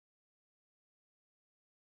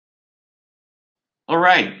All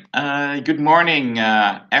right. Good morning,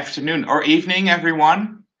 afternoon, or evening,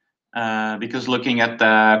 everyone. Because looking at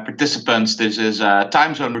the participants, this is a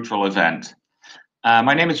time zone neutral event.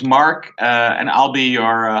 My name is Mark, and I'll be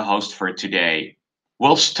your host for today.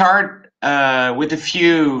 We'll start with a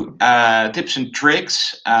few tips and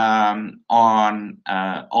tricks on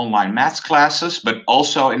online maths classes, but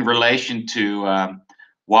also in relation to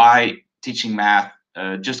why teaching math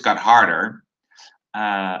just got harder.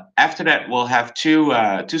 After that, we'll have two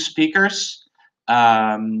speakers.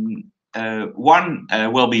 One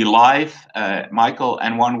will be live, Michael,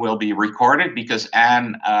 and one will be recorded because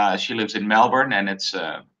Anne, she lives in Melbourne, and it's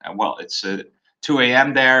 2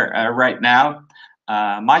 a.m. there right now.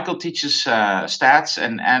 Michael teaches stats,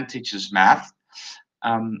 and Anne teaches math.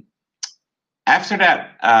 After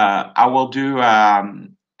that, I will do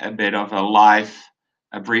a bit of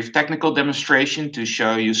a brief technical demonstration to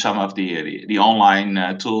show you some of the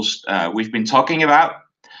online tools we've been talking about,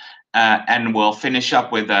 and we'll finish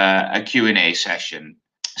up with a Q&A session.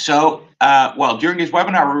 So, during this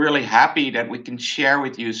webinar, we're really happy that we can share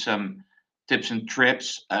with you some tips and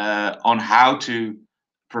tricks on how to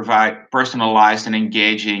provide personalized and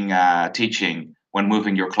engaging teaching when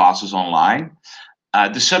moving your classes online.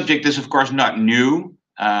 The subject is, of course, not new.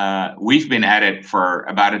 We've been at it for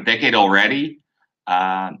about a decade already.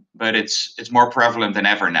 But it's more prevalent than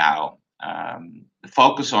ever now. The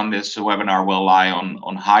focus on this webinar will lie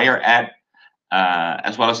on higher ed,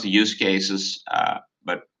 as well as the use cases,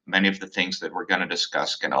 but many of the things that we're going to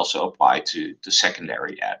discuss can also apply to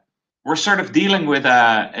secondary ed. We're sort of dealing with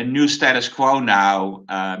a new status quo now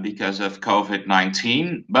because of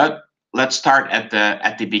COVID-19, but let's start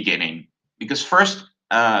at the beginning. Because first,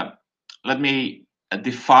 let me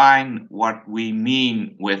define what we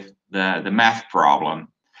mean with the math problem.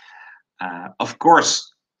 Of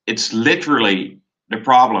course, it's literally the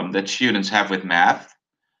problem that students have with math,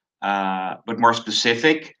 but more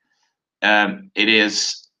specific, it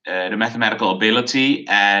is the mathematical ability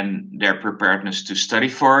and their preparedness to study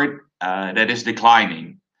for it that is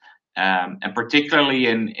declining, and particularly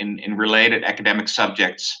in related academic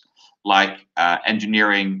subjects like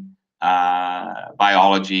engineering,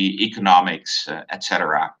 biology, economics,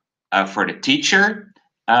 etc. For the teacher,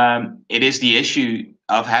 it is the issue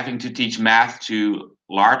of having to teach math to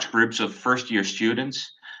large groups of first-year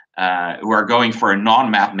students who are going for a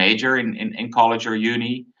non-math major in college or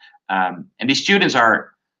uni. And these students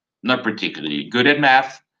are not particularly good at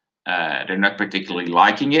math. They're not particularly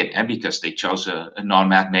liking it, and because they chose a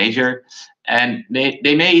non-math major. And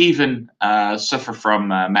they may even suffer from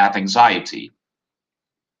math anxiety.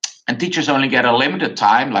 And teachers only get a limited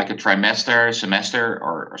time, like a trimester, semester,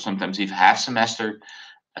 or sometimes even half semester,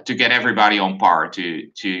 to get everybody on par, to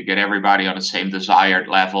get everybody on the same desired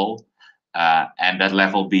level, and that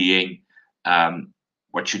level being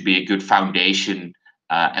what should be a good foundation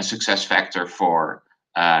and success factor for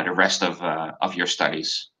the rest of your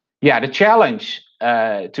studies. Yeah, the challenge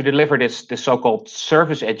to deliver this so-called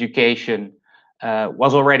service education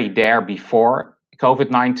was already there before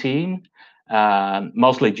COVID-19,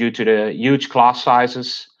 mostly due to the huge class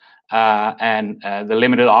sizes and the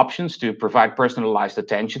limited options to provide personalized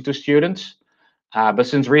attention to students. But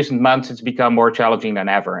since recent months, it's become more challenging than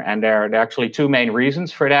ever. And there are actually two main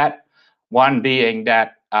reasons for that. One being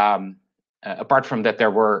that, apart from that,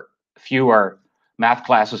 there were fewer math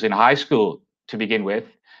classes in high school to begin with.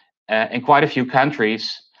 In quite a few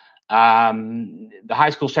countries, the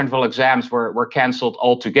high school central exams were canceled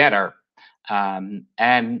altogether.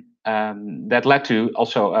 And that led to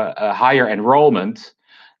also a higher enrollment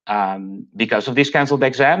because of these canceled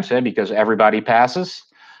exams, because everybody passes,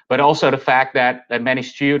 but also the fact that many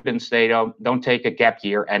students, they don't take a gap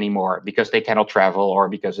year anymore because they cannot travel or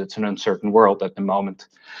because it's an uncertain world at the moment.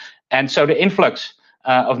 And so the influx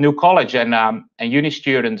of new college and uni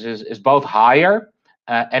students is both higher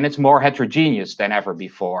and it's more heterogeneous than ever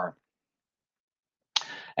before.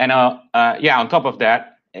 And on top of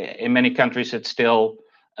that, in many countries, it's still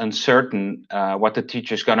uncertain what the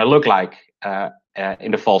teacher's going to look like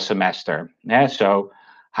in the fall semester. Yeah, so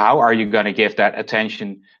how are you going to give that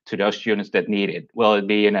attention to those students that need it? Will it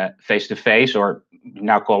be in a face-to-face, or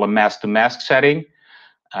now call a mask-to-mask setting?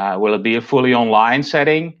 Will it be a fully online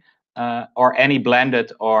setting, or any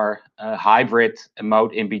blended or hybrid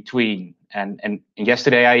mode in between? And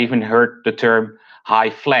yesterday I even heard the term high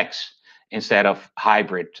flex instead of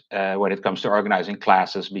hybrid when it comes to organizing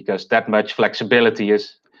classes, because that much flexibility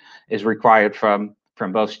is required from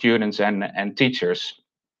both students and teachers.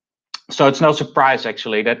 So it's no surprise,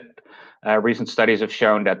 actually, that recent studies have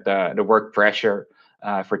shown that the work pressure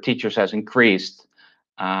for teachers has increased.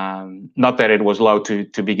 Not that it was low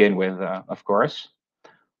to begin with, of course.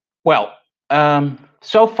 Well,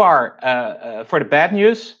 so far for the bad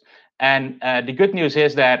news, and the good news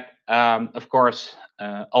is that, of course,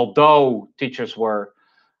 although teachers were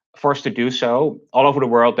forced to do so all over the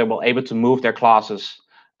world, they were able to move their classes,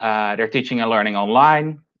 their teaching and learning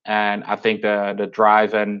online. And I think the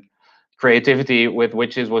drive and creativity with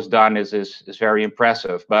which this was done is very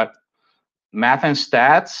impressive. But math and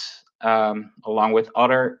stats, along with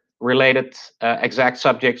other related exact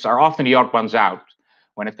subjects, are often the odd ones out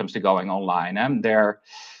when it comes to going online. And there are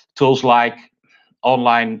tools like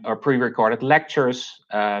online or pre-recorded lectures,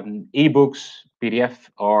 ebooks, PDF,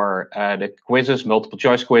 or the quizzes, multiple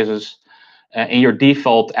choice quizzes in your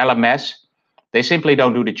default LMS. They simply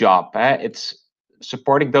don't do the job. It's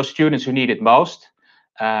supporting those students who need it most,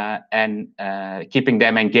 and keeping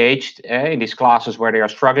them engaged in these classes where they are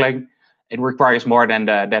struggling. It requires more than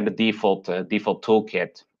the default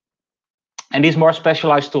toolkit. And these more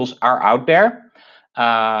specialized tools are out there.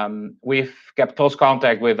 We've kept close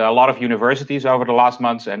contact with a lot of universities over the last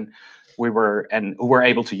months, and we were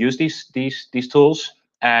able to use these tools.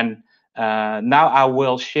 And now I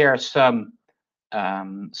will share some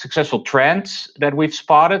successful trends that we've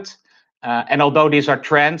spotted. And although these are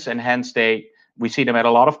trends, and hence we see them at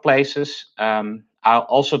a lot of places, I'll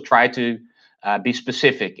also try to be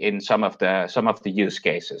specific in some of the use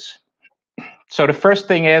cases. So the first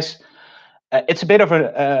thing is, it's a bit of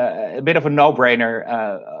a no-brainer,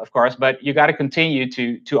 of course, but you got to continue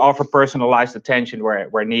to offer personalized attention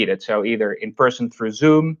where needed. So either in person through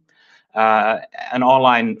Zoom, an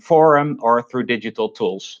online forum, or through digital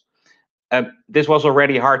tools. This was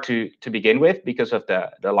already hard to begin with because of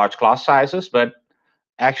the large class sizes, but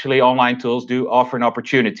actually online tools do offer an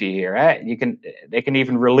opportunity here. They can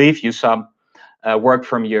even relieve you some work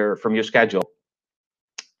from your schedule.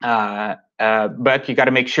 But you got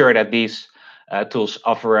to make sure that these tools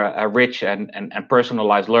offer a rich and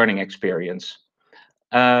personalized learning experience.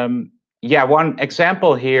 Yeah, one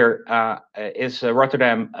example here is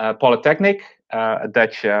Rotterdam Polytechnic, a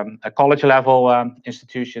Dutch a college level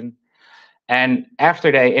institution. And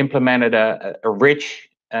after they implemented a rich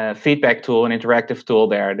feedback tool, an interactive tool,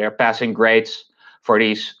 they're passing grades for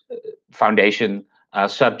these foundation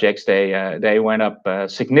subjects. They went up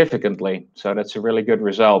significantly, so that's a really good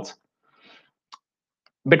result.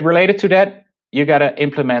 But related to that, you got to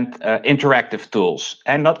implement interactive tools,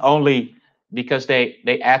 and not only because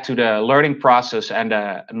they add to the learning process and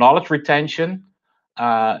knowledge retention,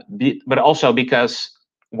 but also because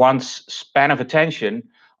one's span of attention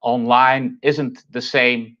online isn't the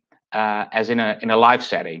same as in a live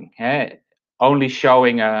setting. Only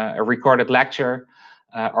showing a recorded lecture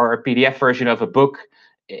or a PDF version of a book,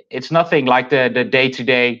 it's nothing like the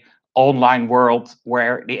day-to-day online world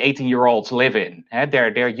where the 18-year-olds live in.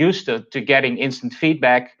 They're used to getting instant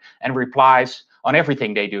feedback and replies on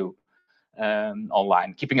everything they do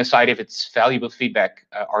online, keeping aside if it's valuable feedback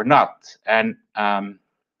or not. And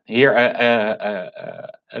here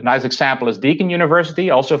a nice example is Deakin University,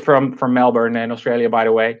 also from Melbourne in Australia, by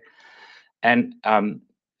the way. And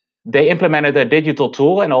they implemented a digital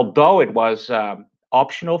tool, and although it was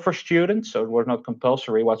optional for students, so it was not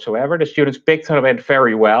compulsory whatsoever, the students picked up it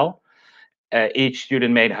very well. Each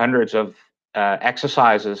student made hundreds of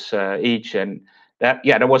exercises each, and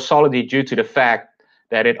that was solidly due to the fact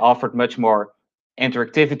that it offered much more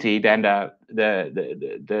interactivity than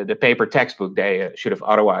the paper textbook they should have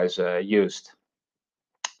otherwise used.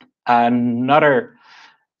 Another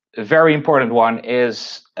very important one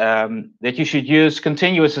is that you should use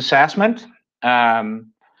continuous assessment.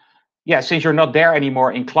 Since you're not there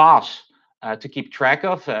anymore in class to keep track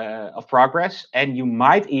of progress, and you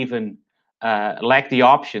might even lack the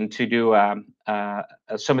option to do a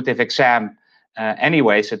summative exam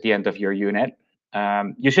anyways at the end of your unit,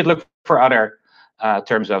 you should look for other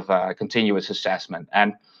terms of continuous assessment.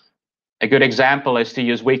 And a good example is to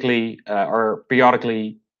use weekly or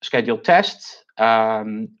periodically scheduled tests,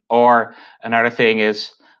 or another thing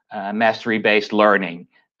is mastery-based learning.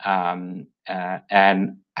 And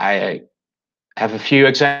I have a few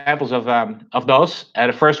examples of those.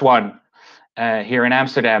 The first one here in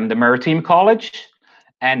Amsterdam, the Maritime College,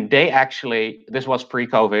 and they actually, this was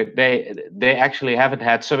pre-COVID, they actually haven't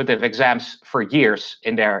had summative exams for years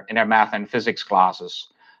in their math and physics classes,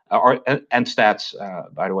 and stats,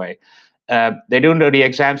 by the way. They don't do the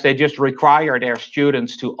exams. They just require their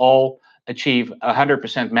students to all achieve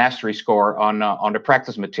 100% mastery score on the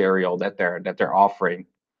practice material that they're offering.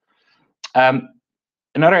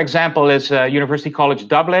 Another example is University College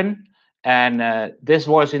Dublin, and this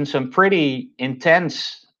was in some pretty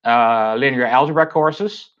intense linear algebra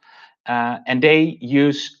courses, and they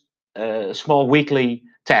use small weekly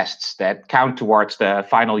tests that count towards the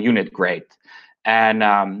final unit grade. And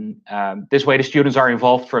this way, the students are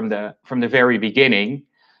involved from the very beginning,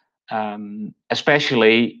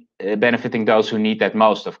 especially benefiting those who need that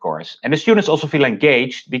most, of course. And the students also feel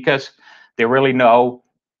engaged because they really know,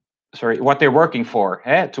 what they're working for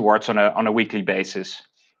towards on a weekly basis.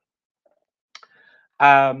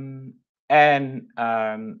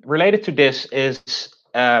 Related to this is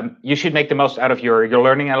you should make the most out of your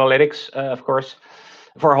learning analytics, of course,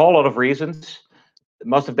 for a whole lot of reasons.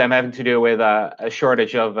 Most of them having to do with a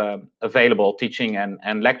shortage of available teaching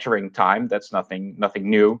and lecturing time. That's nothing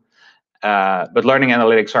new. But learning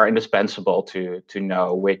analytics are indispensable to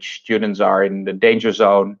know which students are in the danger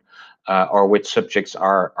zone or which subjects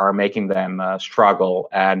are making them struggle.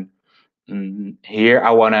 And here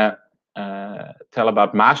I want to tell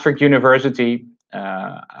about Maastricht University.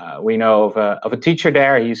 We know of a teacher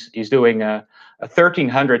there. He's doing a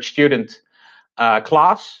 1,300 student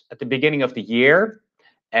class at the beginning of the year,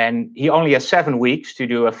 and he only has 7 weeks to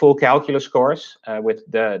do a full calculus course with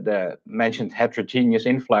the mentioned heterogeneous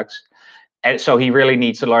influx. And so he really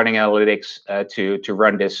needs the learning analytics to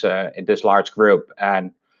run this in this large group.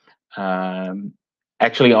 And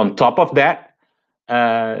actually, on top of that,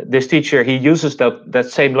 this teacher, he uses that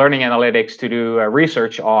same learning analytics to do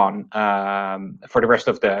research on for the rest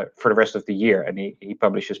of the year, and he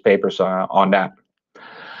publishes papers on that.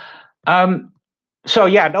 So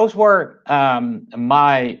yeah, those were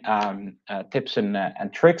my tips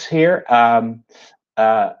and tricks here.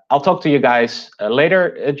 I'll talk to you guys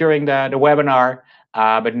later during the webinar,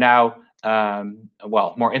 but now,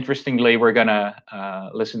 well, more interestingly, we're gonna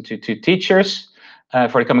listen to 2 teachers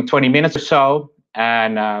for the coming 20 minutes or so,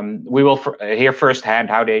 and we will hear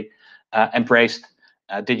firsthand how they embraced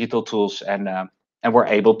digital tools and were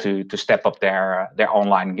able to step up their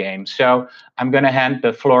online game. So I'm gonna hand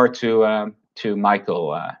the floor to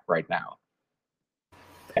Michael right now.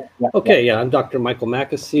 Okay, yeah, I'm Dr. Michael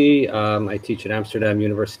McAssey. I teach at Amsterdam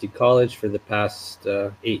University College for the past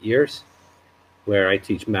 8 years, where I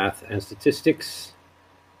teach math and statistics.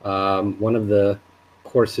 One of the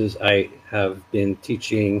courses I have been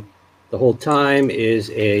teaching the whole time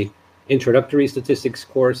is a introductory statistics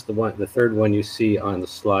course, the third one you see on the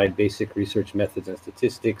slide, Basic Research Methods and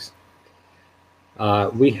Statistics.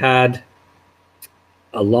 We had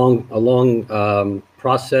a long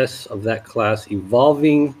process of that class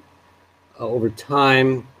evolving over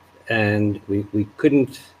time, and we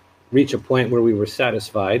couldn't reach a point where we were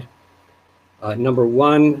satisfied. Number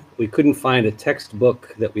one, we couldn't find a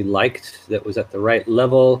textbook that we liked, that was at the right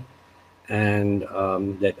level, and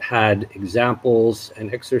that had examples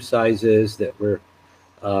and exercises that were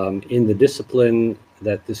in the discipline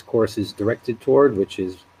that this course is directed toward, which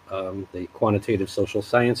is the quantitative social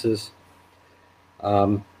sciences.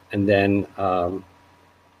 And then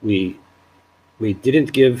we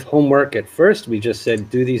didn't give homework at first. We just said,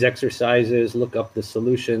 do these exercises, look up the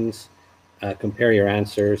solutions, compare your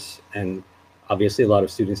answers. And obviously a lot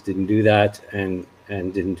of students didn't do that and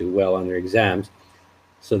didn't do well on their exams.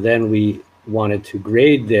 So then we wanted to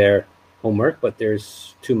grade their homework, but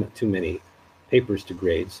there's too many papers to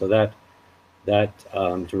grade. So that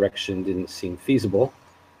direction didn't seem feasible.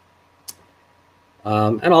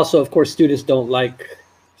 And also, of course, students don't like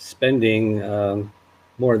spending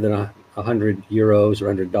more than 100 euros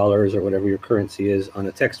or $100 or whatever your currency is on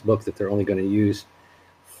a textbook that they're only going to use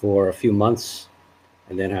for a few months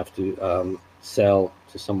and then have to sell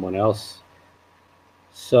to someone else.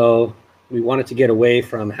 So we wanted to get away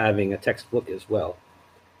from having a textbook as well.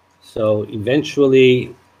 So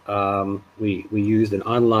eventually we used an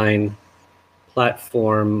online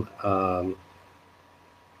platform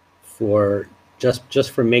for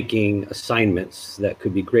just for making assignments that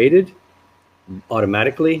could be graded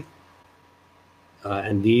automatically.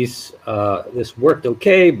 And this worked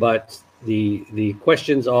okay, but the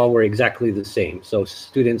questions all were exactly the same. So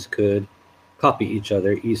students could copy each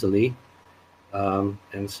other easily,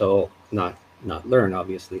 and so not learn,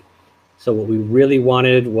 obviously. So what we really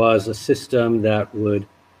wanted was a system that would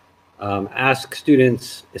ask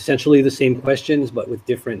students essentially the same questions, but with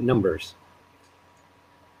different numbers.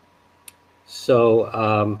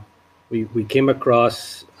 So we came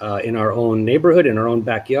across in our own neighborhood, in our own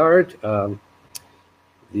backyard,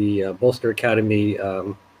 the Bolster Academy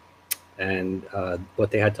and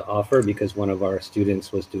what they had to offer, because one of our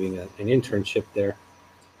students was doing an internship there.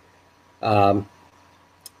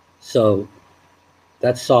 So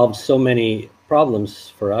that solved so many problems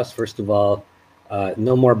for us. First of all,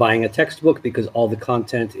 no more buying a textbook because all the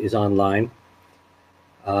content is online.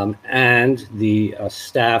 And the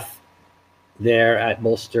staff there at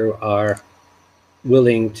Bolster are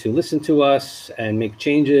willing to listen to us and make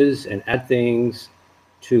changes and add things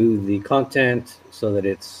to the content so that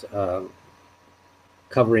it's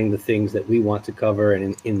covering the things that we want to cover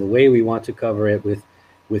and in the way we want to cover it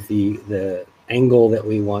with the angle that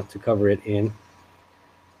we want to cover it in.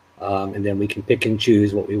 And then we can pick and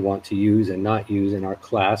choose what we want to use and not use in our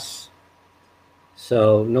class.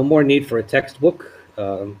 So no more need for a textbook.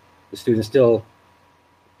 The students still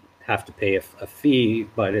have to pay a fee,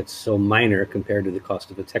 but it's so minor compared to the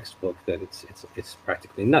cost of a textbook that it's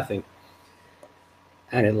practically nothing.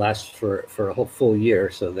 And it lasts for a whole full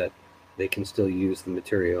year so that they can still use the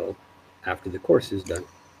material after the course is done.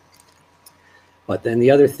 But then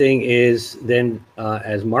the other thing is then,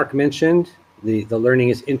 as Mark mentioned, the learning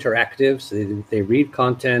is interactive. So they read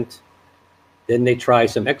content, then they try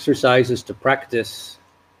some exercises to practice,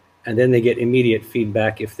 and then they get immediate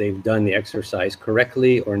feedback if they've done the exercise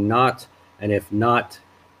correctly or not. And if not,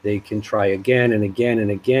 they can try again and again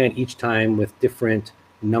and again, each time with different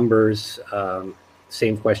numbers,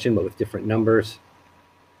 same question, but with different numbers.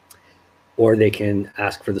 Or they can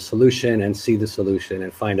ask for the solution and see the solution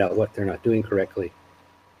and find out what they're not doing correctly.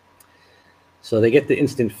 So they get the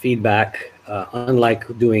instant feedback,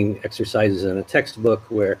 unlike doing exercises in a textbook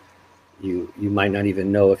where you might not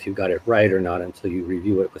even know if you got it right or not until you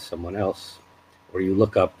review it with someone else, or you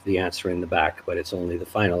look up the answer in the back, but it's only the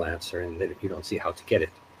final answer and then you don't see how to get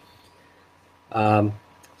it.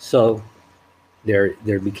 So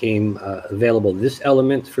there became available this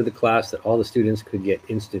element for the class that all the students could get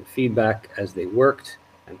instant feedback as they worked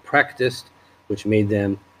and practiced, which made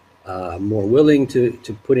them more willing to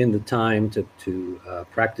put in the time to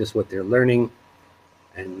practice what they're learning,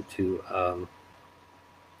 and to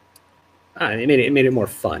it made it more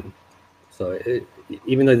fun. So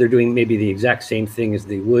even though they're doing maybe the exact same thing as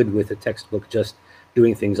they would with a textbook, just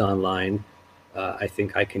doing things online, I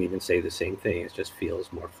think I can even say the same thing. It just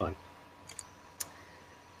feels more fun.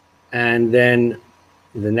 And then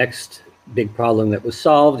the next big problem that was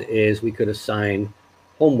solved is we could assign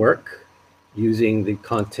homework using the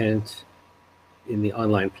content in the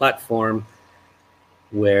online platform,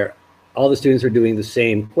 where all the students are doing the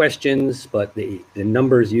same questions, but the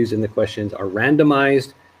numbers used in the questions are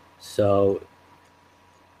randomized, so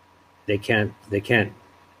they can't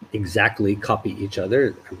exactly copy each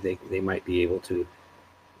other. They might be able to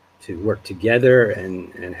work together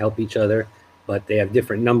and help each other, but they have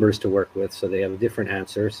different numbers to work with, so they have different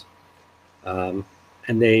answers. And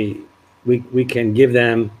we can give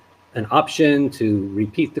them an option to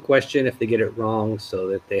repeat the question if they get it wrong, so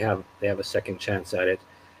that they have a second chance at it.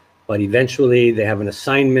 But eventually they have an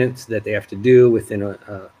assignment that they have to do within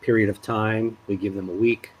a period of time. We give them a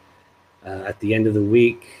week. At the end of the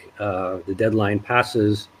week, the deadline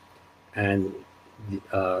passes, and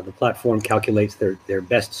the platform calculates their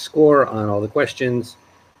best score on all the questions,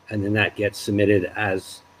 and then that gets submitted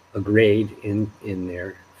as a grade in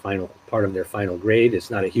their final part of their final grade. It's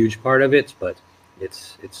not a huge part of it, but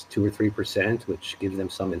it's 2 or 3%, which gives them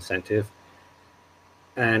some incentive.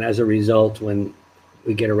 And as a result, when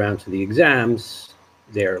we get around to the exams,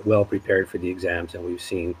 they're well prepared for the exams, and we've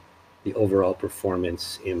seen the overall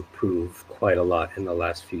performance improve quite a lot in the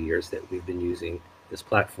last few years that we've been using this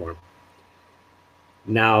platform.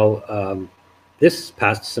 Now, this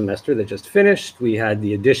past semester that just finished, we had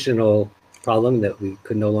the additional problem that we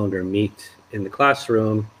could no longer meet in the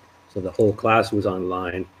classroom, so the whole class was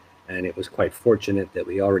online, and it was quite fortunate that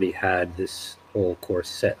we already had this whole course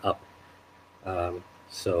set up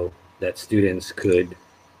so that students could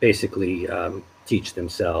basically teach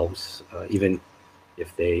themselves, even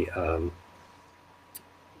if they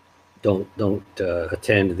don't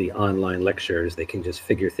attend the online lectures. They can just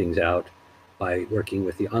figure things out by working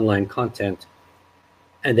with the online content.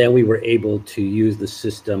 And then we were able to use the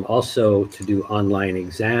system also to do online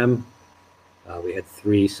exam. We had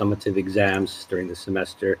 3 summative exams during the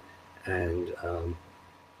semester, and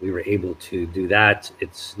we were able to do that.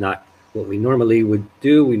 It's not what we normally would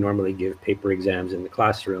do. We normally give paper exams in the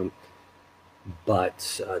classroom,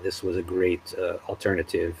 but this was a great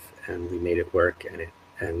alternative, and we made it work.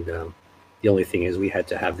 And the only thing is we had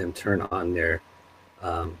to have them turn on their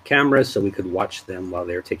cameras so we could watch them while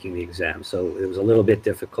they were taking the exam. So it was a little bit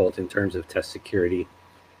difficult in terms of test security,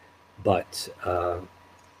 but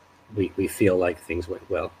we feel like things went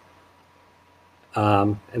well.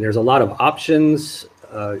 And there's a lot of options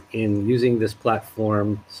in using this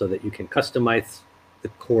platform so that you can customize the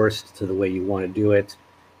course to the way you want to do it,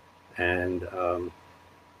 and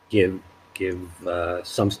give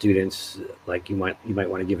some students, like you might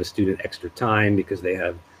want to give a student extra time because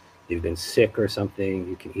they've been sick or something.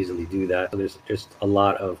 You can easily do that. So there's just a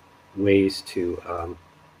lot of ways to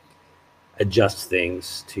adjust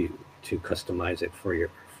things to customize it for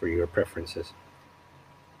your preferences.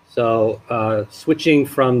 So switching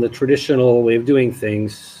from the traditional way of doing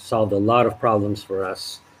things solved a lot of problems for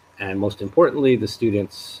us, and most importantly, the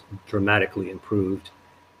students dramatically improved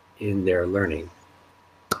in their learning.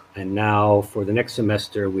 And now for the next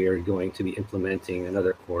semester, we are going to be implementing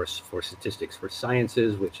another course for Statistics for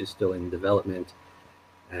Sciences, which is still in development,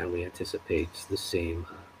 and we anticipate the same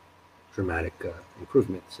dramatic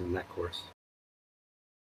improvements in that course.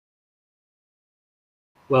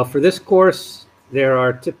 Well, for this course, there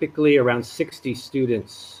are typically around 60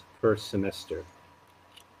 students per semester.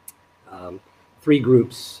 3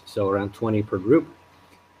 groups, so around 20 per group.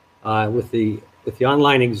 With the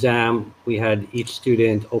online exam, we had each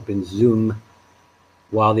student open Zoom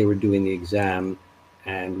while they were doing the exam,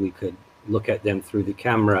 and we could look at them through the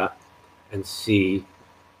camera and see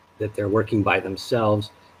that they're working by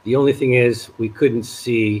themselves. The only thing is we couldn't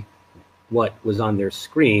see what was on their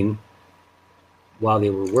screen while they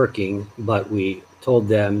were working, but we told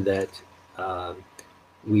them that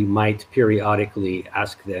we might periodically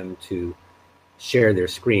ask them to share their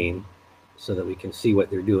screen so that we can see what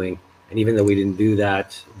they're doing. And even though we didn't do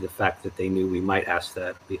that, the fact that they knew we might ask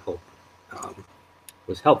that, we hope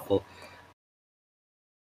was helpful.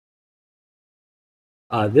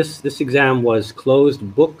 This exam was closed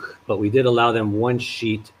book, but we did allow them 1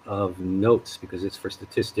 sheet of notes because it's for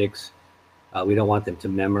statistics. We don't want them to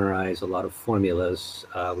memorize a lot of formulas.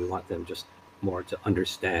 We want them just more to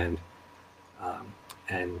understand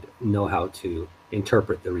and know how to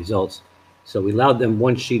interpret the results. So we allowed them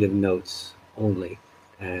 1 sheet of notes only,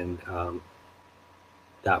 and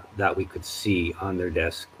that we could see on their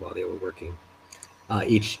desk while they were working.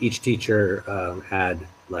 Each teacher had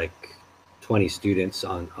like 20 students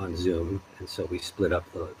on Zoom, and so we split up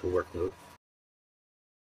the workload.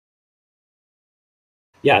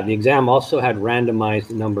 Yeah, the exam also had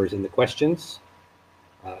randomized numbers in the questions,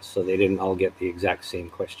 so they didn't all get the exact same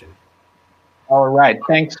question. All right,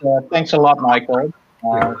 thanks a lot, Michael,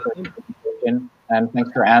 for the presentation, and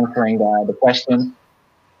thanks for answering the questions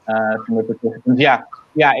from the participants.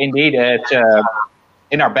 Yeah, indeed, it's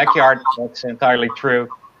in our backyard. That's entirely true.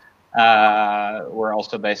 We're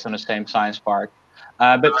also based on the same science park.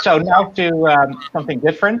 But so now to something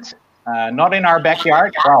different. Not in our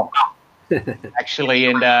backyard. Well, actually,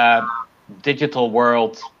 in the digital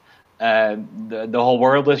world, the whole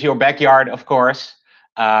world is your backyard, of course.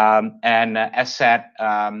 And as said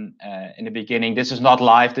in the beginning, this is not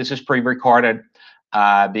live. This is pre-recorded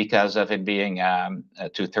because of it being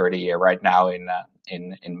 2:30 right now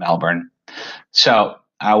in Melbourne. So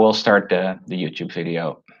I will start the YouTube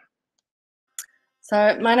video.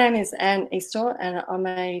 So my name is Anne Eastaugh, and I'm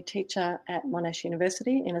a teacher at Monash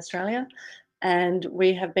University in Australia. And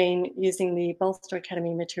we have been using the Bolster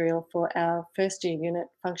Academy material for our first year unit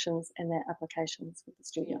functions and their applications with the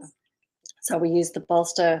students. So we use the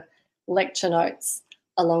Bolster lecture notes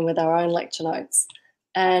along with our own lecture notes.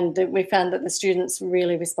 And we found that the students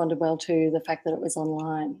really responded well to the fact that it was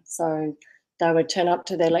online. So they would turn up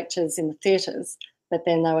to their lectures in the theatres, but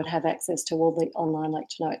then they would have access to all the online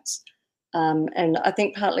lecture notes. And I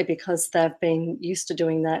think partly because they've been used to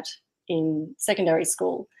doing that in secondary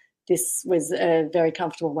school, this was a very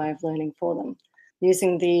comfortable way of learning for them.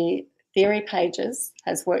 Using the theory pages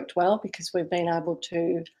has worked well because we've been able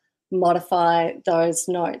to modify those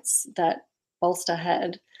notes that Bolster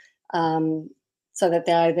had so that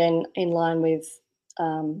they're then in line with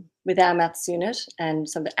our maths unit, and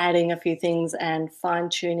sort of adding a few things and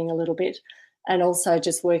fine-tuning a little bit, and also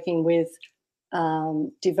just working with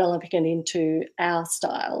developing it into our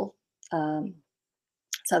style.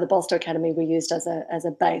 So the Bolster Academy we used as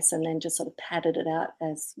a base, and then just sort of padded it out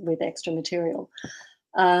with extra material.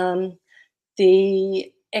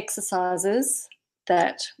 The exercises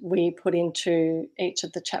that we put into each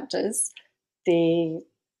of the chapters,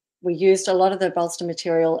 we used a lot of the Bolster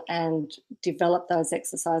material and developed those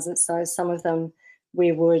exercises. So some of them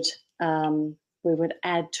we would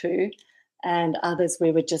add to, and others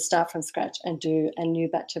we would just start from scratch and do a new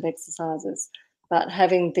batch of exercises. But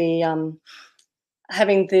having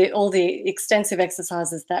all the extensive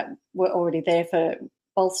exercises that were already there for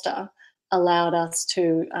Bolster allowed us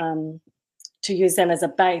to use them as a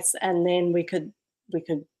base, and then we could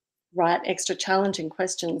write extra challenging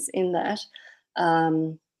questions in that,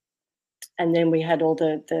 and then we had all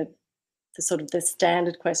the sort of the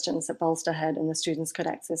standard questions that Bolster had, and the students could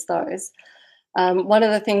access those. One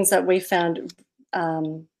of the things that we found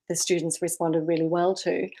the students responded really well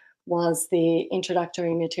to was the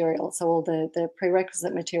introductory material, so all the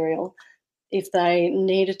prerequisite material. If they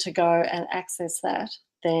needed to go and access that,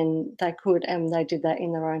 then they could, and they did that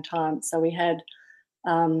in their own time. So we had,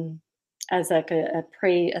 as like a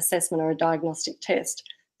pre-assessment or a diagnostic test,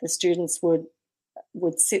 the students would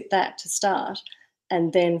sit that to start,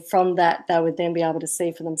 and then from that they would then be able to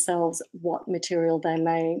see for themselves what material they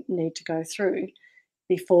may need to go through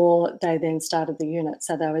before they then started the unit.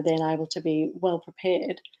 So they were then able to be well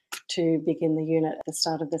prepared to begin the unit at the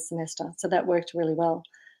start of the semester. So that worked really well.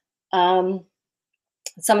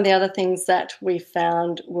 Some of the other things that we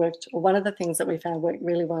found worked, or one of the things that we found worked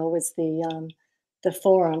really well, was the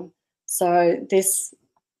forum. So this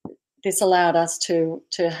allowed us to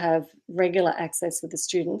have regular access with the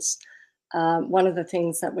students. One of the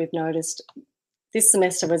things that we've noticed this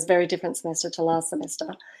semester was a very different semester to last semester.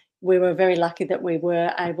 We were very lucky that we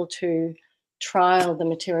were able to trial the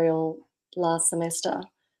material last semester,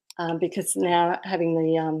 because now having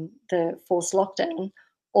the forced lockdown,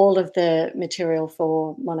 all of the material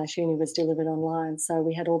for Monash Uni was delivered online. So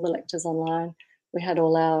we had all the lectures online, we had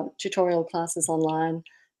all our tutorial classes online,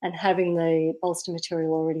 and having the Bolster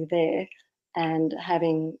material already there, and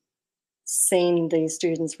having seen the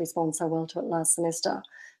students respond so well to it last semester,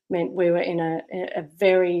 meant we were in a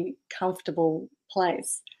very comfortable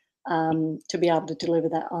place to be able to deliver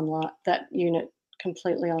that unit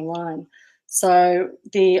completely online. So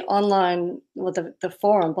the online, well, the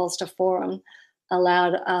forum, Bolster Forum,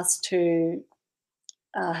 allowed us to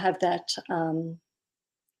have that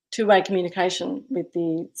two-way communication with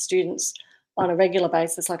the students on a regular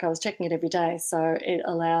basis. Like, I was checking it every day, so it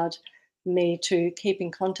allowed me to keep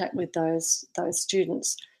in contact with those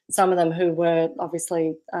students. Some of them who were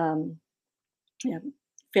obviously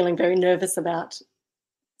feeling very nervous about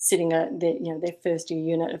sitting their first year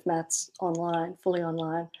unit of maths online, fully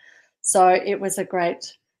online. So it was a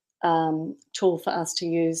great tool for us to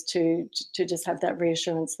use to just have that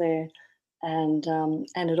reassurance there, and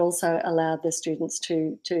it also allowed the students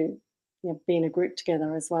to be in a group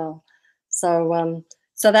together as well. So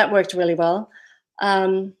so that worked really well.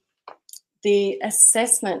 The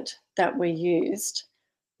assessment that we used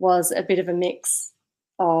was a bit of a mix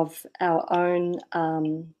of our own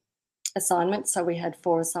assignments. So we had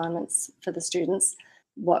 4 assignments for the students.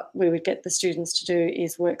 What we would get the students to do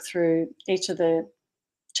is work through each of the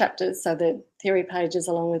chapters, so the theory pages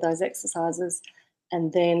along with those exercises,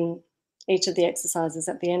 and then each of the exercises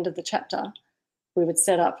at the end of the chapter, we would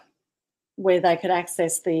set up where they could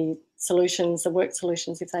access the solutions, the work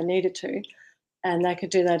solutions, if they needed to, and they could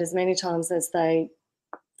do that as many times as they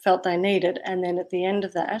felt they needed. And then at the end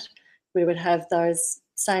of that, we would have those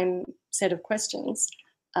same set of questions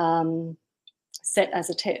set as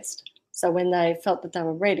a test. So when they felt that they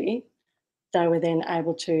were ready, they were then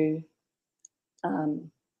able to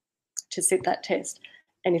sit that test.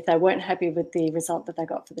 And if they weren't happy with the result that they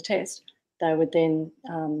got for the test, they were then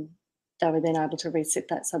able to resit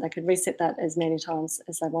that. So they could resit that as many times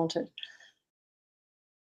as they wanted.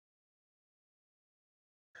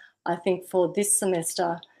 I think for this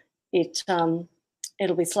semester,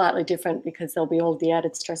 it'll be slightly different, because there'll be all the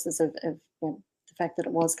added stresses of the fact that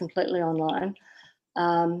it was completely online.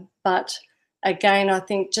 But again, I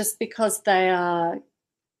think just because they are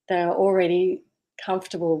already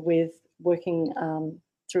comfortable with working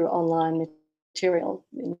through online material.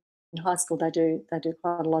 In high school, they do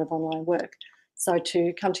quite a lot of online work. So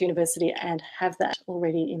to come to university and have that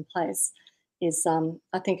already in place is,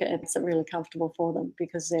 I think it's really comfortable for them,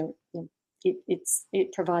 because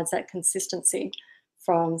it provides that consistency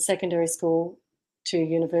from secondary school to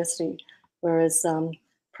university, whereas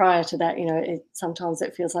prior to that, sometimes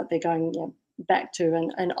it feels like they're going back to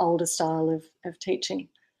an older style of teaching.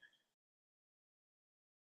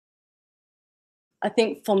 I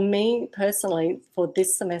think for me personally, for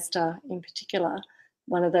this semester in particular,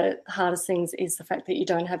 one of the hardest things is the fact that you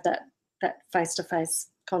don't have that face-to-face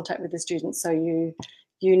contact with the students. So you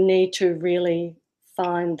need to really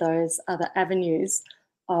find those other avenues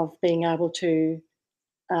of being able to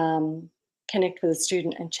connect with a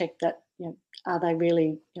student and check that, are they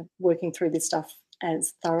really working through this stuff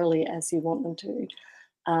as thoroughly as you want them to,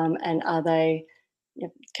 and are they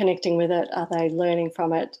connecting with it? Are they learning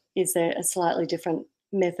from it? Is there a slightly different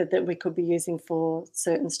method that we could be using for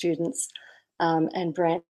certain students, and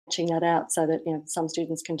branching that out so that some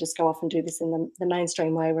students can just go off and do this in the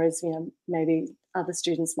mainstream way, whereas maybe other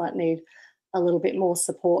students might need a little bit more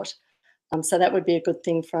support. So that would be a good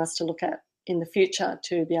thing for us to look at in the future,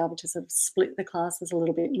 to be able to sort of split the classes a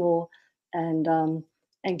little bit more and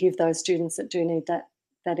give those students that do need that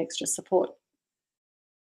extra support.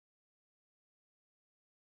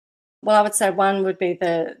 Well, I would say one would be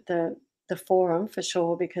the forum for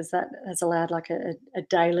sure, because that has allowed like a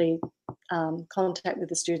daily contact with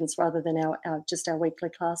the students rather than just our weekly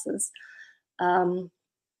classes.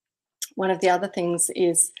 One of the other things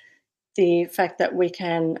is the fact that we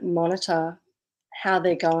can monitor how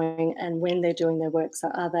they're going and when they're doing their work. So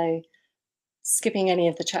are they skipping any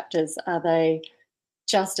of the chapters? Are they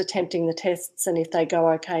just attempting the tests? And if they go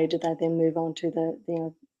okay, do they then move on to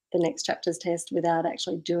the next chapter's test without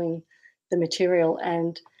actually doing the material?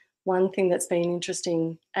 And one thing that's been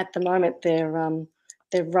interesting at the moment, they're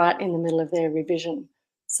right in the middle of their revision.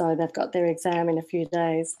 So they've got their exam in a few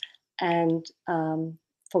days. And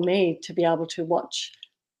for me to be able to watch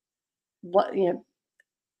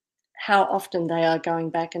how often they are going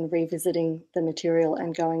back and revisiting the material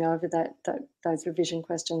and going over those revision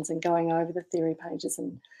questions and going over the theory pages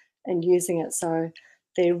and using it. So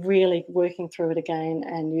they're really working through it again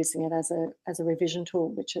and using it as a revision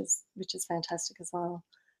tool, which is fantastic as well.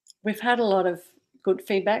 We've had a lot of good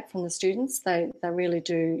feedback from the students. They really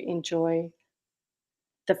do enjoy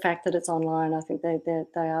the fact that it's online. I think they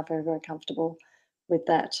are very, very comfortable with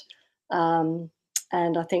that.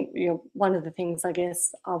 And I think one of the things I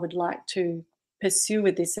guess I would like to pursue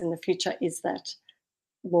with this in the future is that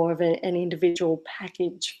more of an individual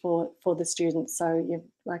package for the students. So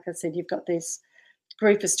like I said, you've got this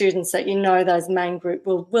group of students that those main group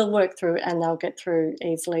will work through and they'll get through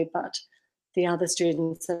easily, but the other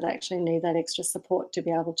students that actually need that extra support to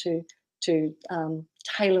be able to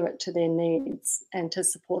tailor it to their needs and to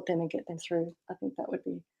support them and get them through, I think that would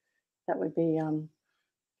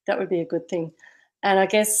be a good thing. And I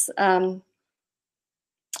guess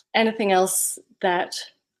anything else that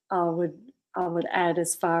I would add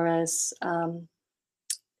as far as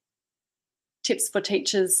tips for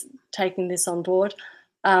teachers taking this on board.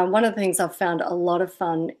 One of the things I've found a lot of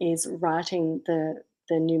fun is writing the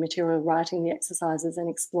new material, writing the exercises and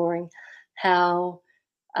exploring how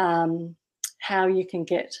you can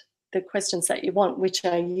get the questions that you want, which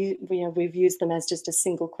are we've used them as just a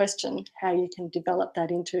single question, how you can develop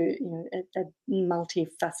that into a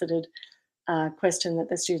multifaceted question that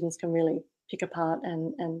the students can really pick apart,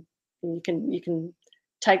 and you can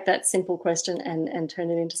take that simple question and turn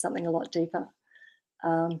it into something a lot deeper.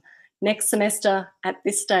 Next semester at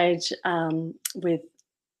this stage, with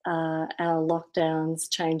our lockdowns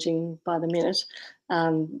changing by the minute,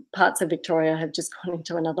 parts of Victoria have just gone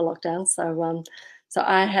into another lockdown. So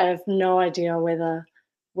I have no idea whether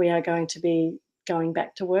we are going to be going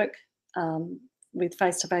back to work with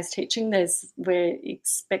face-to-face teaching. We're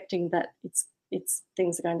expecting that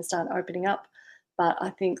things are going to start opening up, but I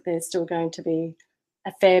think there's still going to be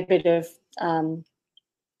a fair bit of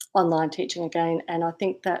online teaching again. And I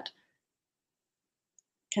think that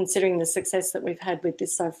considering the success that we've had with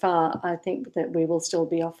this so far, I think that we will still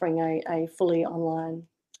be offering a fully online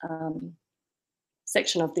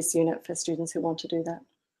section of this unit for students who want to do that.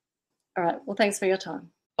 All right, well, thanks for your time.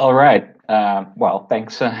 All right, well,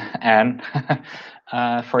 thanks, Anne,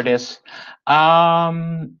 for this. All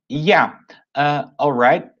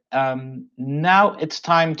right, now it's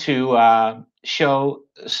time to show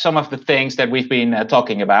some of the things that we've been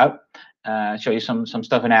talking about, show you some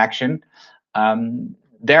stuff in action.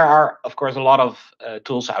 There are, of course, a lot of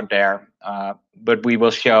tools out there, but we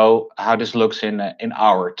will show how this looks in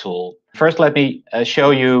our tool. First, let me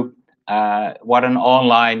show you what an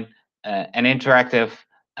online and interactive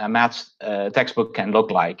maths textbook can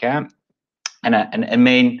look like. And a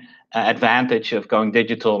main advantage of going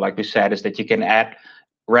digital, like we said, is that you can add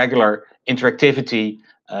regular interactivity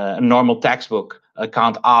a normal textbook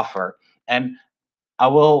can't offer. And I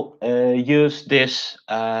will use this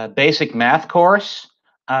basic math course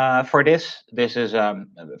for this. This is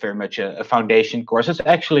very much a foundation course. It's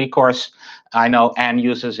actually a course I know Anne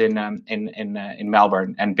uses in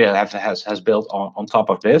Melbourne, and Bill has built on top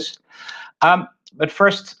of this. But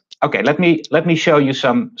first, okay, let me show you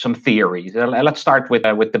some theory. Let's start with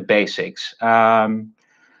the basics.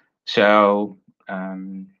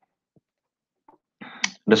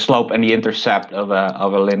 The slope and the intercept of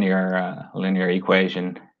a linear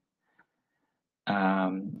equation,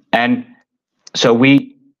 and so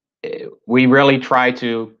we really try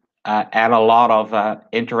to add a lot of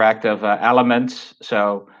interactive elements.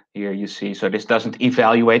 So here you see, so this doesn't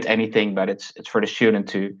evaluate anything, but it's for the student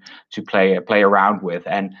to play around with,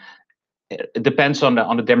 and it depends on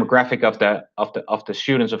the demographic of the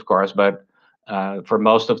students, of course. But for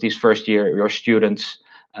most of these first year students,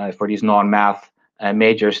 for these non-math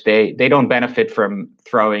majors, they don't benefit from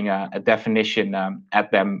throwing a definition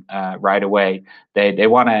at them right away. They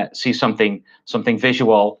want to see something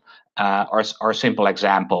visual or a simple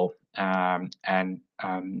example.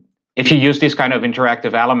 If you use these kind of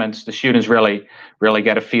interactive elements, the students really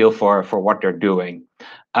get a feel for what they're doing.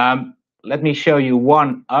 let me show you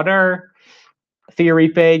one other theory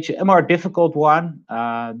page, a more difficult one.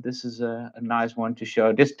 This is a nice one to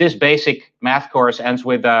show. This basic math course ends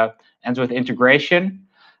with integration,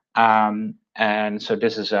 and so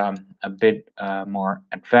this is a bit more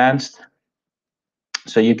advanced.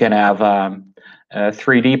 So you can have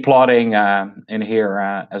 3D plotting in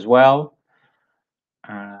here as well.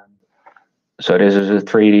 So this is a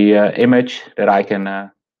 3D image that I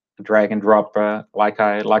can drag and drop like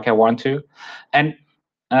I want to, and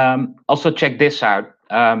also check this out.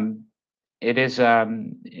 It is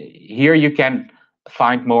here you can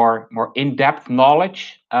find more in-depth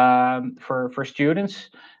knowledge for students.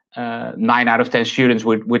 9 out of 10 students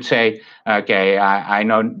would say, okay, I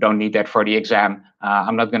don't need that for the exam.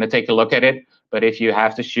 I'm not going to take a look at it. But if you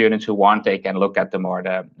have the students who want, they can look at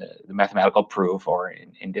the mathematical proof, or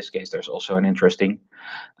in this case, there's also an interesting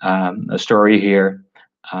story here.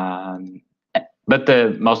 But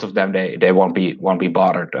most of them, they won't be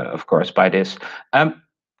bothered, of course, by this. And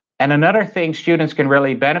another thing students can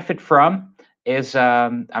really benefit from is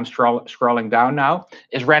I'm scrolling down now,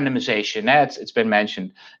 is randomization. It's been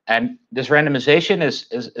mentioned, and this randomization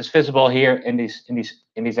is visible here in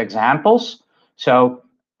these examples. So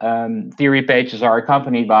theory pages are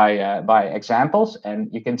accompanied by examples, and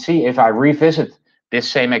you can see if I revisit this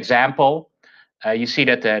same example, you see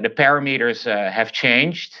that the parameters have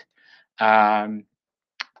changed,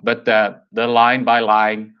 but the line by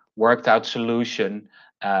line worked out solution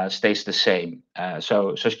stays the same.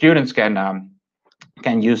 So students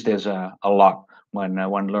can use this a lot when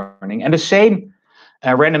learning, and the same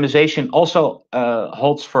randomization also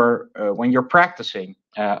holds for when you're practicing,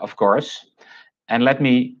 of course. And let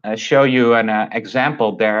me show you an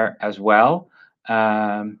example there as well.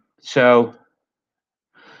 So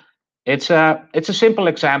it's a simple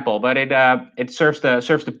example, but it serves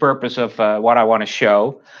the purpose of what I want to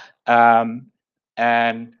show.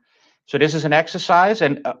 And so this is an exercise,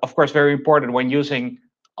 and of course, very important when using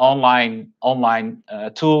online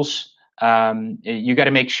tools. You got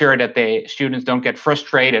to make sure that students don't get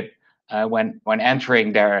frustrated when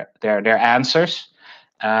entering their answers.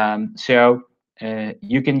 So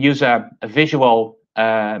you can use a visual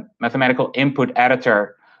mathematical input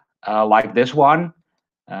editor like this one.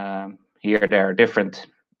 Here there are different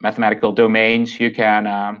mathematical domains you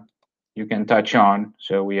can touch on.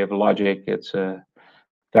 So we have logic, it's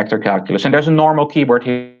vector calculus, and there's a normal keyboard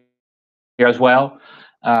here as well.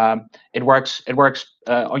 It works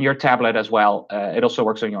on your tablet as well. It also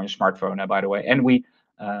works on your smartphone, by the way. And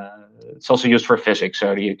it's also used for physics,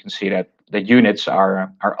 so you can see that the units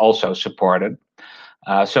are also supported.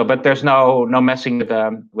 But there's no messing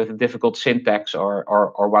with the difficult syntax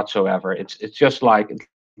or whatsoever. It's just like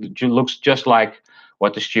it looks just like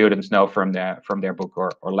what the students know from their book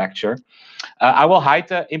or lecture. I will hide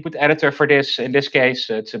the input editor for this. In this case,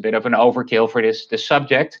 it's a bit of an overkill for this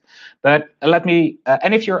subject. But let me,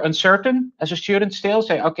 and if you're uncertain as a student still,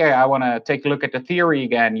 say, okay, I want to take a look at the theory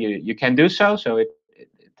again, you can do so. So it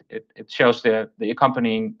shows the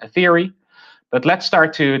accompanying theory. But let's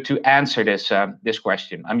start to answer this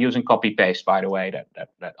question. I'm using copy paste, by the way,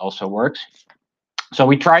 that also works. So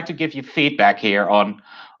we try to give you feedback here on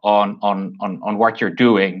what you're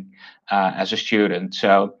doing as a student.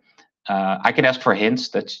 So I can ask for hints.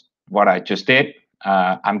 That's what I just did.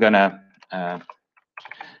 I'm gonna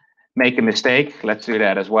make a mistake. Let's do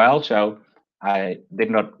that as well. So I did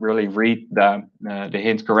not really read the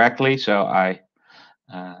hint correctly, so I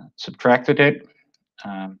subtracted it.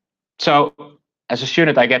 So as a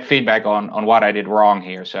student, I get feedback on what I did wrong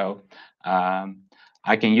here. So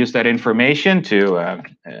I can use that information to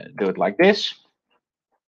do it like this.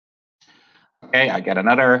 Okay, I get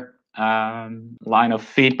another line of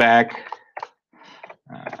feedback,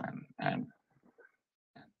 and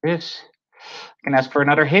this. I can ask for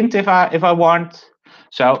another hint if I want.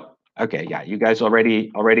 So okay, yeah, you guys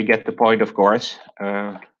already get the point, of course.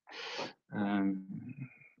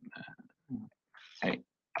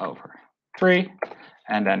 8/3,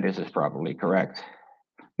 and then this is probably correct.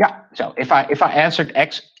 Yeah. So if I answered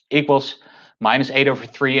x equals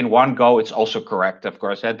 -8/3 in one go, it's also correct. Of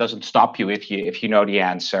course, that doesn't stop you if you know the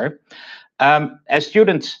answer. As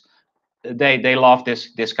students, they love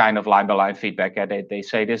this kind of line-by-line feedback. They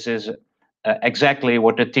say this is exactly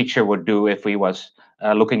what the teacher would do if he was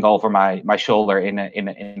looking over my shoulder in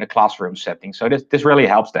a classroom setting. So this really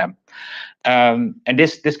helps them. And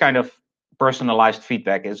this kind of personalized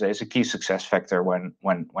feedback is a key success factor when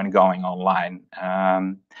going online,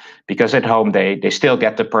 because at home they still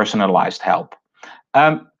get the personalized help.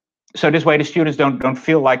 So this way the students don't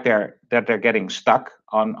feel like they're getting stuck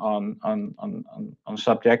on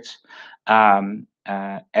subjects, and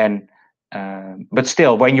but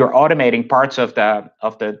still, when you're automating parts of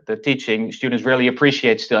the teaching, students really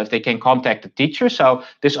appreciate still if they can contact the teacher. So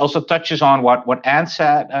this also touches on what Anne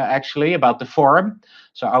said actually about the forum.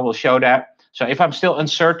 So I will show that. So if I'm still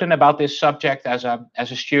uncertain about this subject as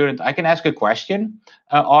a student, I can ask a question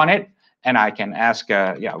on it, and I can ask,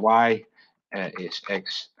 why is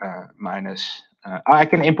x minus? I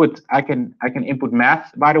can input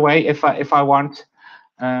math, by the way, if I want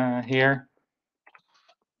here.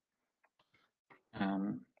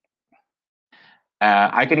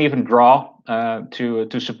 I can even draw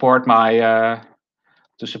to support my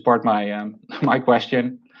my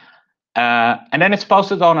question. And then it's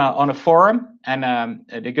posted on a forum, and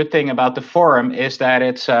the good thing about the forum is that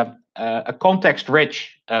it's a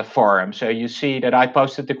context-rich forum. So you see that I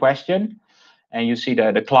posted the question, and you see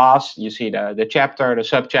the class, you see the chapter, the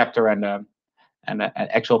subchapter, and the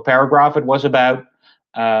actual paragraph it was about.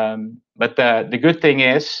 But the good thing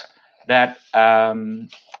is that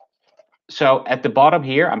so at the bottom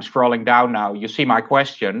here, I'm scrolling down now. You see my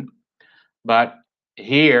question, but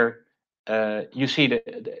here. You see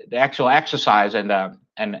the actual exercise and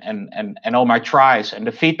all my tries and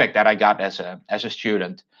the feedback that I got as a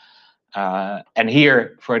student. And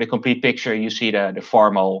here, for the complete picture, you see the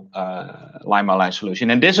formal line by line solution.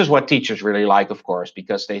 And this is what teachers really like, of course,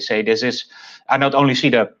 because they say this is, I not only see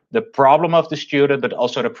the problem of the student, but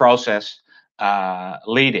also the process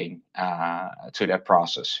leading to that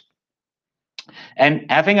process. And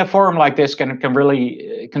having a forum like this can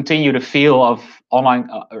really continue the feel of online,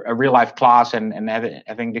 a real life class, and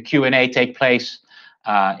having the Q&A take place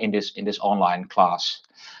in this online class.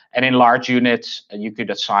 And in large units, you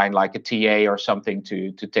could assign like a TA or something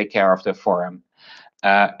to take care of the forum.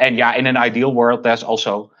 And yeah, in an ideal world, there's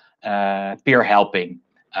also peer helping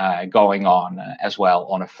going on as well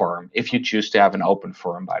on a forum, if you choose to have an open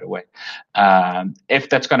forum, by the way. If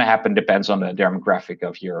that's going to happen depends on the demographic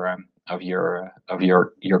of your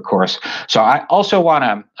course. So I also want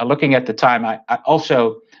to, looking at the time, I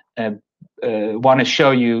also want to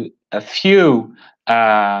show you a few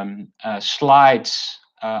slides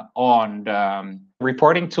on the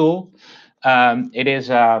reporting tool. It is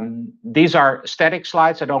these are static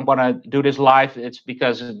slides. I don't want to do this live. It's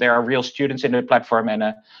because there are real students in the platform,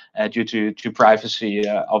 and due to privacy,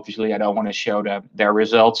 obviously I don't want to show their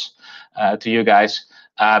results to you guys.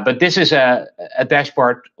 But this is a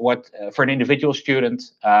dashboard for an individual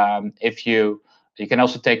student. If you can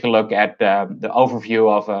also take a look at the overview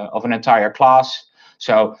of an entire class.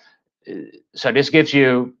 So this gives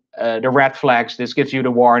you the red flags. This gives you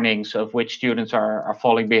the warnings of which students are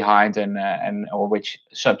falling behind and or which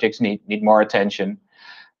subjects need more attention.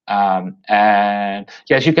 And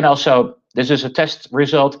yes, you can also. This is a test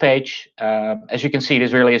result page. As you can see,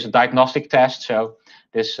 this really is a diagnostic test. So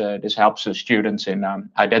this helps the students in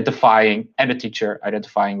identifying, and the teacher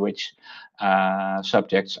identifying which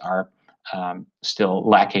subjects are still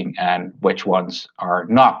lacking and which ones are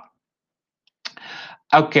not.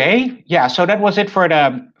 Okay, yeah. So that was it for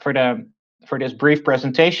this brief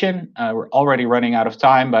presentation. We're already running out of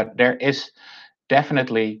time, but there is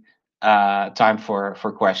definitely time for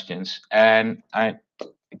questions, and I'm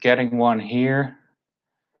getting one here.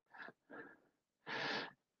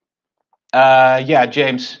 Yeah,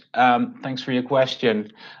 James, thanks for your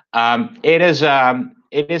question. It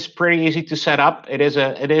is pretty easy to set up. It is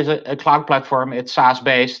a cloud platform. It's SaaS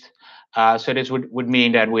based, so this would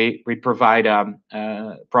mean that we provide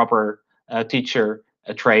proper teacher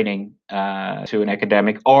training to an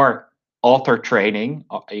academic, or author training.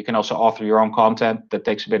 You can also author your own content. That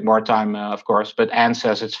takes a bit more time, of course, but Anne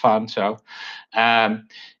says it's fun. So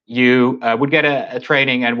you would get a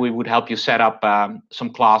training, and we would help you set up some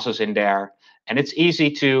classes in there. And it's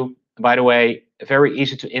easy to, by the way, very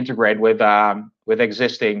easy to integrate with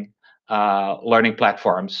existing learning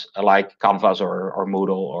platforms like Canvas or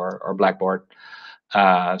Moodle or Blackboard,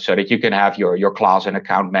 so that you can have your class and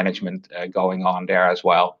account management going on there as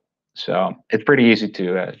well. So it's pretty easy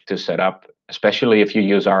to set up, especially if you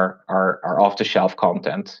use our off-the-shelf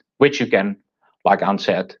content, which you can, like Anne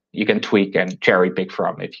said, you can tweak and cherry pick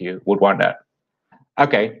from if you would want that.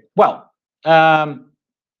 Okay, well,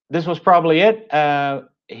 this was probably it.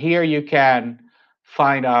 Here you can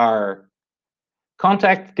find our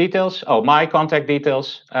contact details. Oh, my contact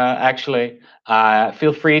details, actually.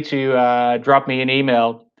 Feel free to drop me an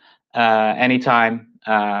email anytime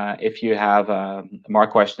if you have more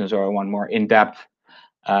questions or want more in-depth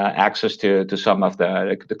access to some of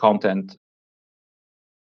the content